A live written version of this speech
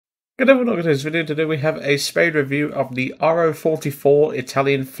Good evening, welcome to this video. Today we have a Spade review of the Ro-44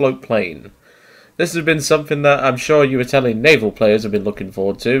 Italian Floatplane. This has been something that I'm sure you Italian naval players have been looking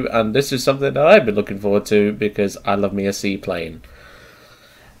forward to, and this is something that I've been looking forward to because I love me a seaplane.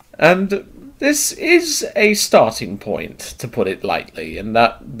 And this is a starting point, to put it lightly, and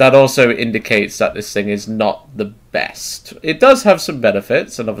that also indicates that this thing is not the best. It does have some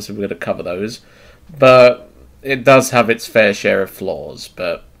benefits, and obviously we're going to cover those, but it does have its fair share of flaws,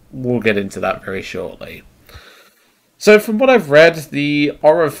 but we'll get into that very shortly. So from what I've read, the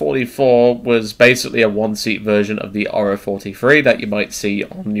Ro-44 was basically a one-seat version of the Ro-43 that you might see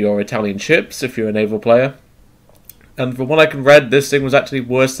on your Italian ships if you're a naval player. And from what I can read, this thing was actually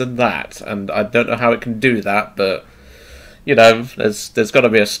worse than that. And I don't know how it can do that, but, you know, there's got to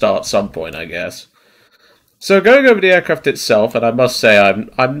be a start at some point, I guess. So going over the aircraft itself, and I must say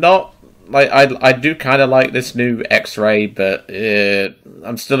I'm not... I do kind of like this new X-Ray, but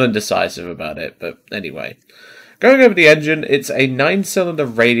I'm still indecisive about it. But anyway, going over the engine, it's a 9-cylinder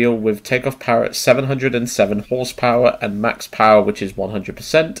radial with takeoff power at 707 horsepower and max power, which is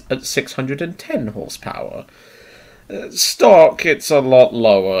 100%, at 610 horsepower. Stock, it's a lot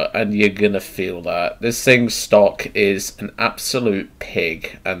lower, and you're gonna feel that. This thing's stock is an absolute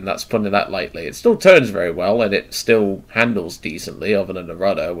pig, and that's putting that lightly. It still turns very well, and it still handles decently, other than the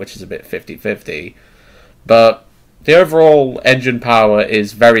rudder, which is a bit 50-50. But the overall engine power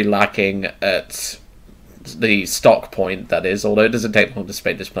is very lacking at the stock point, that is, although it doesn't take long to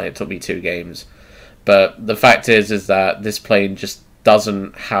spade this plane. It took me 2 games. But the fact is that this plane just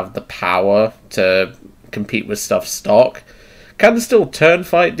doesn't have the power to compete with stuff stock. Can still turn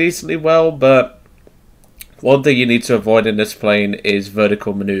fight decently well, but one thing you need to avoid in this plane is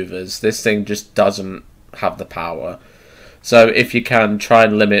vertical maneuvers. This thing just doesn't have the power. So if you can, try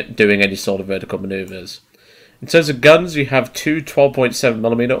and limit doing any sort of vertical maneuvers. In terms of guns, you have two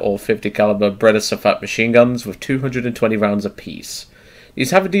 12.7mm or 50 caliber Breda machine guns with 220 rounds apiece.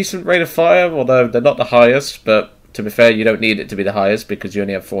 These have a decent rate of fire, although they're not the highest, but to be fair, you don't need it to be the highest because you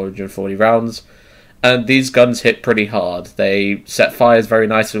only have 440 rounds. And these guns hit pretty hard. They set fires very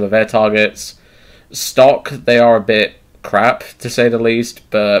nicely with air targets. Stock, they are a bit crap, to say the least,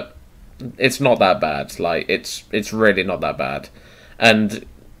 but it's not that bad. Like, it's really not that bad. And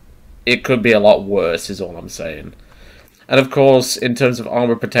it could be a lot worse, is all I'm saying. And of course, in terms of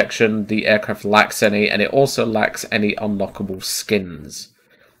armor protection, the aircraft lacks any, and it also lacks any unlockable skins.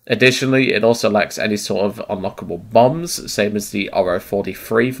 Additionally, it also lacks any sort of unlockable bombs, same as the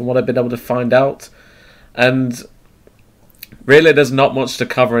Ro-43 from what I've been able to find out. And really, there's not much to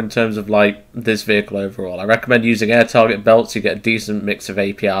cover in terms of like this vehicle overall. I recommend using air target belts. You get a decent mix of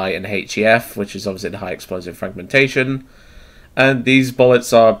API and HEF, which is obviously the high explosive fragmentation. And these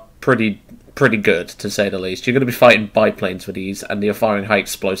bullets are pretty good, to say the least. You're going to be fighting biplanes with these, and you're firing high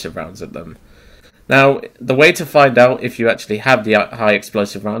explosive rounds at them. Now, the way to find out if you actually have the high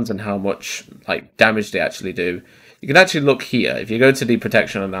explosive rounds and how much like damage they actually do, you can actually look here. If you go to the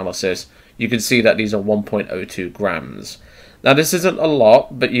protection analysis, you can see that these are 1.02 grams. Now, this isn't a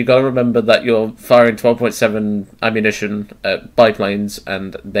lot, but you got to remember that you're firing 12.7 ammunition at biplanes,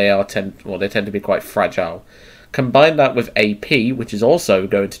 and they tend to be quite fragile. Combine that with AP, which is also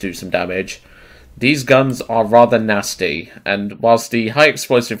going to do some damage. These guns are rather nasty, and whilst the high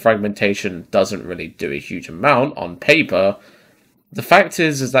explosive fragmentation doesn't really do a huge amount on paper, the fact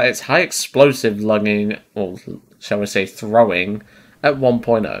is that it's high explosive lugging, or shall we say throwing, at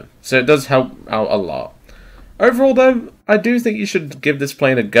 1.0, so it does help out a lot. Overall though, I do think you should give this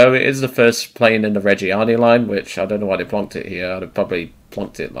plane a go. It is the first plane in the Reggiani line, which I don't know why they plonked it here. I'd have probably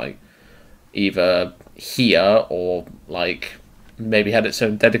plonked it like either here or like maybe had its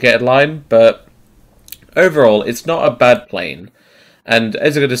own dedicated line, but overall it's not a bad plane. And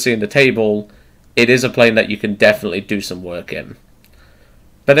as you're going to see in the table, it is a plane that you can definitely do some work in.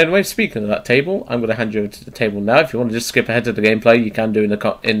 But anyway, speaking of that table, I'm going to hand you over to the table now. If you want to just skip ahead to the gameplay, you can do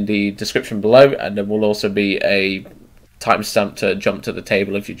in the description below, and there will also be a timestamp to jump to the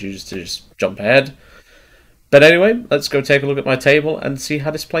table if you choose to just jump ahead. But anyway, let's go take a look at my table and see how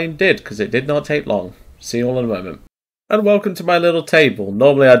this plane did, because it did not take long. See you all in a moment. And welcome to my little table.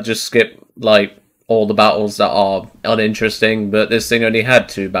 Normally I'd just skip like all the battles that are uninteresting, but this thing only had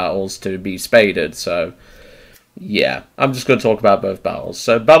 2 battles to be spaded, so yeah, I'm just going to talk about both battles.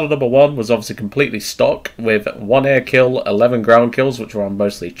 So battle number 1 was obviously completely stock, with 1 air kill, 11 ground kills, which were on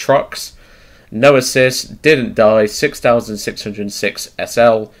mostly trucks, no assists, didn't die, 6,606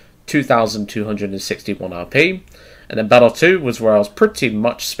 SL, 2,261 RP. And then battle 2 was where I was pretty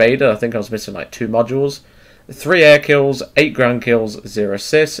much spaded. I think I was missing like 2 modules. 3 air kills, 8 ground kills, 0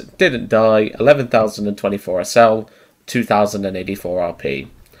 assists, didn't die, 11,024 SL, 2,084 RP.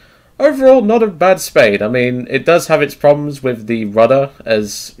 overall, not a bad Spade. I mean, it does have its problems with the rudder,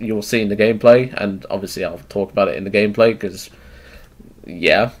 as you'll see in the gameplay, and obviously I'll talk about it in the gameplay, because,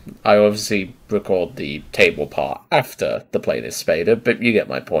 yeah, I obviously record the table part after the plane is spaded, but you get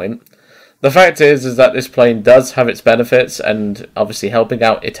my point. The fact is that this plane does have its benefits, and obviously helping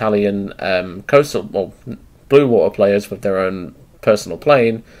out Italian coastal, well, blue water players with their own personal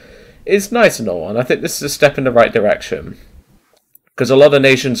plane is nice and all, and I think this is a step in the right direction. Because a lot of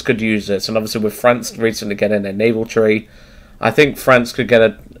nations could use this, and obviously with France recently getting a naval tree, I think France could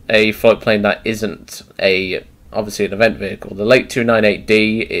get a float plane that isn't obviously an event vehicle. The late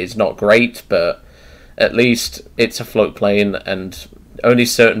 298D is not great, but at least it's a float plane, and only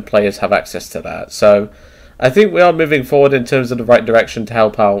certain players have access to that. So I think we are moving forward in terms of the right direction to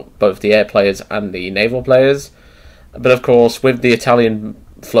help out both the air players and the naval players. But of course, with the Italian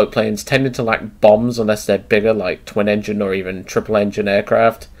float planes tending to lack bombs unless they're bigger, like twin engine or even triple engine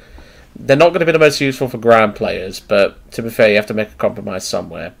aircraft, they're not going to be the most useful for ground players, but to be fair, you have to make a compromise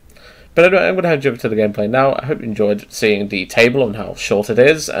somewhere. But anyway, I'm going to hand you over to the gameplay now. I hope you enjoyed seeing the table and how short it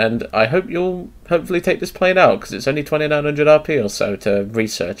is, and I hope you'll hopefully take this plane out, because it's only 2900 RP or so to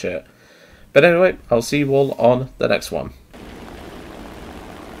research it. But anyway, I'll see you all on the next one.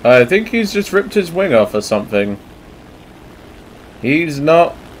 I think he's just ripped his wing off or something. He's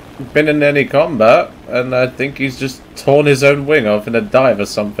not been in any combat, and I think he's just torn his own wing off in a dive or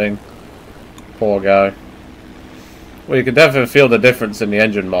something. Poor guy. Well, you can definitely feel the difference in the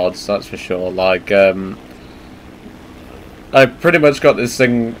engine mods, that's for sure. Like, I pretty much got this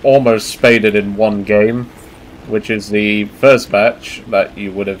thing almost spaded in one game, which is the first match that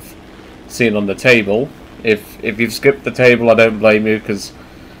you would have seen on the table. If you've skipped the table, I don't blame you, because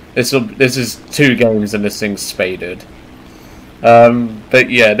this is 2 games and this thing's spaded. But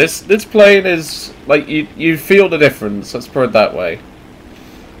yeah, this plane is, like, you feel the difference, let's put it that way.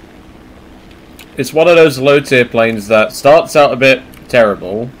 It's one of those low-tier planes that starts out a bit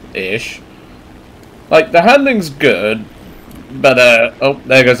terrible-ish. Like, the handling's good, but, oh,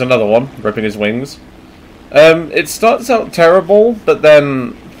 there goes another one, ripping his wings. It starts out terrible, but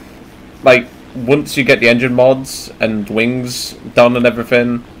then, like, once you get the engine mods and wings done and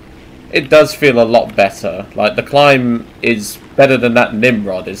everything, it does feel a lot better. Like, the climb is better than that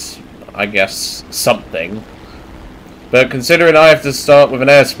Nimrod is, I guess, something. But considering I have to start with an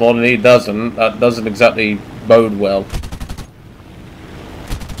air spawn and he doesn't, that doesn't exactly bode well.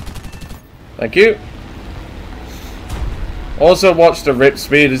 Thank you. Also watch the rip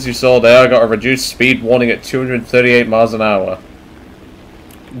speed as you saw there. I got a reduced speed warning at 238 miles an hour.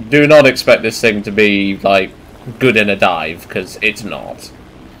 Do not expect this thing to be, like, good in a dive, because it's not.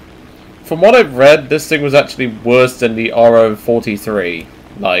 From what I've read, this thing was actually worse than the Ro-43,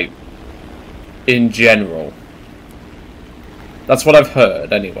 like, in general. That's what I've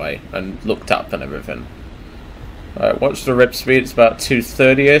heard, anyway, and looked up and everything. Alright, watch the rip speed, it's about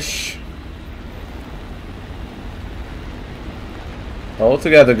 230-ish. Hold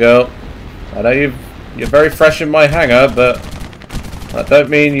together, girl. I know you're very fresh in my hangar, but that don't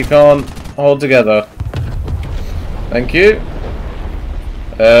mean you can't hold together. Thank you.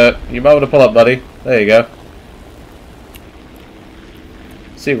 You might want to pull up, buddy. There you go.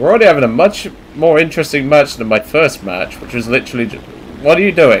 See, we're already having a much more interesting match than my first match, which was literally just... What are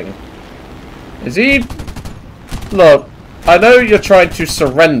you doing? Is he... Look, I know you're trying to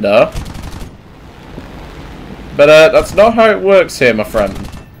surrender, but that's not how it works here, my friend.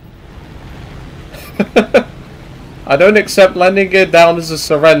 I don't accept landing gear down as a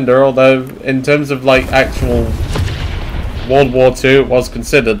surrender, although in terms of, like, actual World War II, it was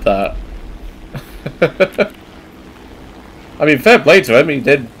considered that. I mean, fair play to him.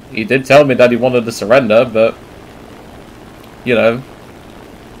 He did tell me that he wanted to surrender, but you know.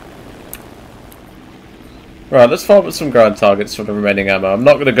 Right, let's farm up some ground targets for the remaining ammo. I'm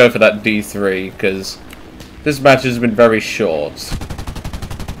not going to go for that D3 because this match has been very short.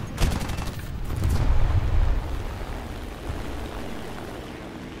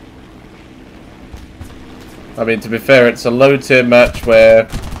 I mean, to be fair, it's a low-tier match where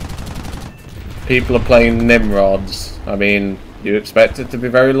people are playing Nimrods. I mean, do you expect it to be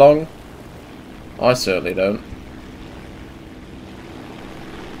very long? I certainly don't.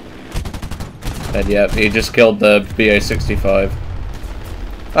 And yeah, he just killed the BA-65.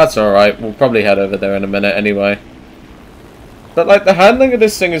 That's alright, we'll probably head over there in a minute anyway. But, like, the handling of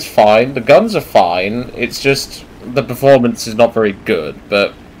this thing is fine, the guns are fine, it's just the performance is not very good.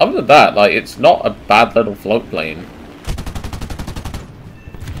 But other than that, like, it's not a bad little float plane.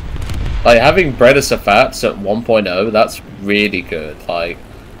 Like, having Breda Safats at 1.0, that's really good. Like,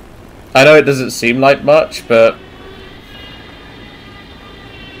 I know it doesn't seem like much, but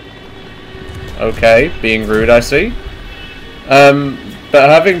Okay, being rude, I see. But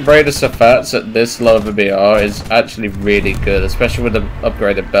having Breda Surfats at this low of a BR is actually really good, especially with the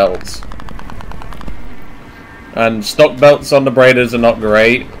upgraded belts. And stock belts on the Bredas are not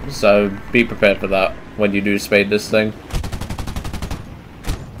great, so be prepared for that when you do spade this thing.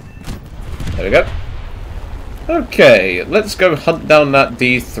 There we go. Okay, let's go hunt down that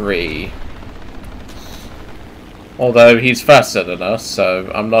D3. Although he's faster than us,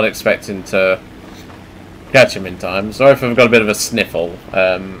 so I'm not expecting to catch him in time. Sorry if I've got a bit of a sniffle.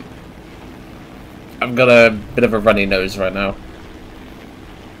 I've got a bit of a runny nose right now.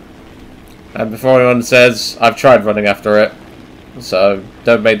 And before anyone says, I've tried running after it. So,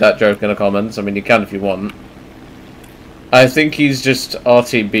 don't make that joke in the comments. I mean, you can if you want. I think he's just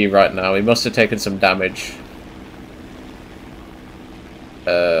RTB right now. He must have taken some damage.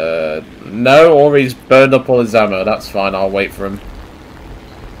 No, or he's burned up all his ammo. That's fine, I'll wait for him.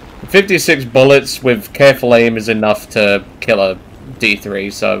 56 bullets with careful aim is enough to kill a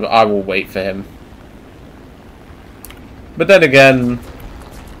D3, so I will wait for him. But then again,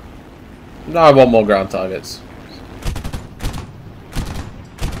 I want more ground targets.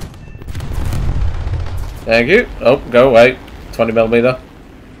 Thank you. Oh, go away. 20mm.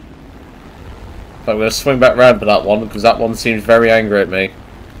 I'm going to swing back round for that one, because that one seems very angry at me.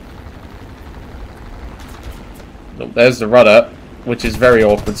 Oh, there's the rudder, which is very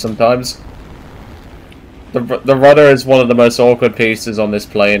awkward sometimes. The rudder is one of the most awkward pieces on this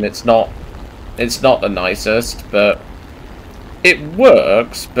plane. It's not the nicest, but it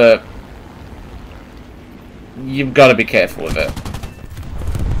works, but you've got to be careful with it.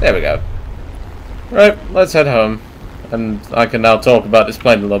 There we go. Right, let's head home. And I can now talk about this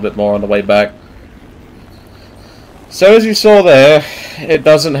plane a little bit more on the way back. So as you saw there, it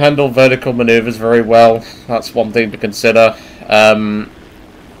doesn't handle vertical maneuvers very well. That's one thing to consider.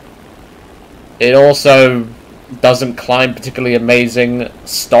 It also doesn't climb particularly amazing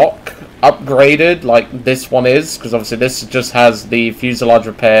stock upgraded like this one is, because obviously this just has the fuselage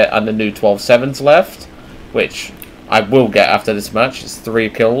repair and the new 12-7s left, which I will get after this match. It's 3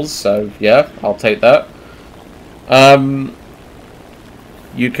 kills, so yeah, I'll take that.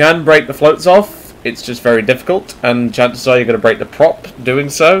 You can break the floats off. It's just very difficult, and chances are you're going to break the prop doing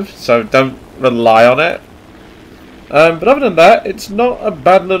so don't rely on it. But other than that, it's not a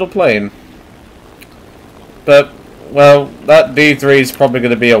bad little plane. But, well, that D3 is probably going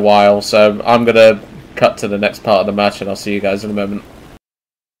to be a while, so I'm going to cut to the next part of the match, and I'll see you guys in a moment.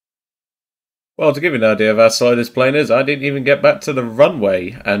 Well, to give you an idea of how slow this plane is, I didn't even get back to the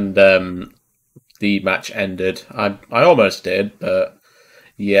runway, and the match ended. I almost did, but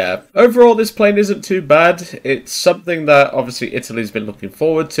yeah. Overall, this plane isn't too bad. It's something that obviously Italy's been looking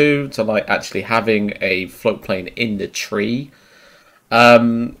forward to like actually having a float plane in the tree.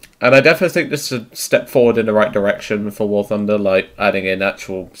 And I definitely think this is a step forward in the right direction for War Thunder, like adding in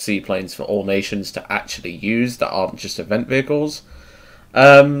actual seaplanes for all nations to actually use that aren't just event vehicles.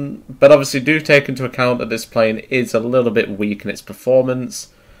 But obviously do take into account that this plane is a little bit weak in its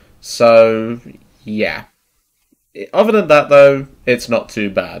performance. So, yeah. Other than that, though, it's not too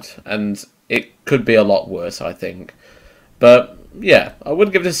bad. And it could be a lot worse, I think. But, yeah, I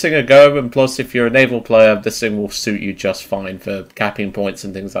would give this thing a go. And plus, if you're a naval player, this thing will suit you just fine for capping points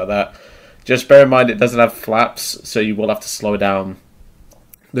and things like that. Just bear in mind it doesn't have flaps, so you will have to slow down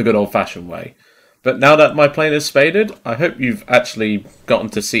the good old-fashioned way. But now that my plane is spaded, I hope you've actually gotten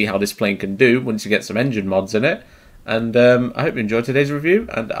to see how this plane can do once you get some engine mods in it. And I hope you enjoyed today's review,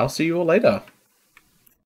 and I'll see you all later.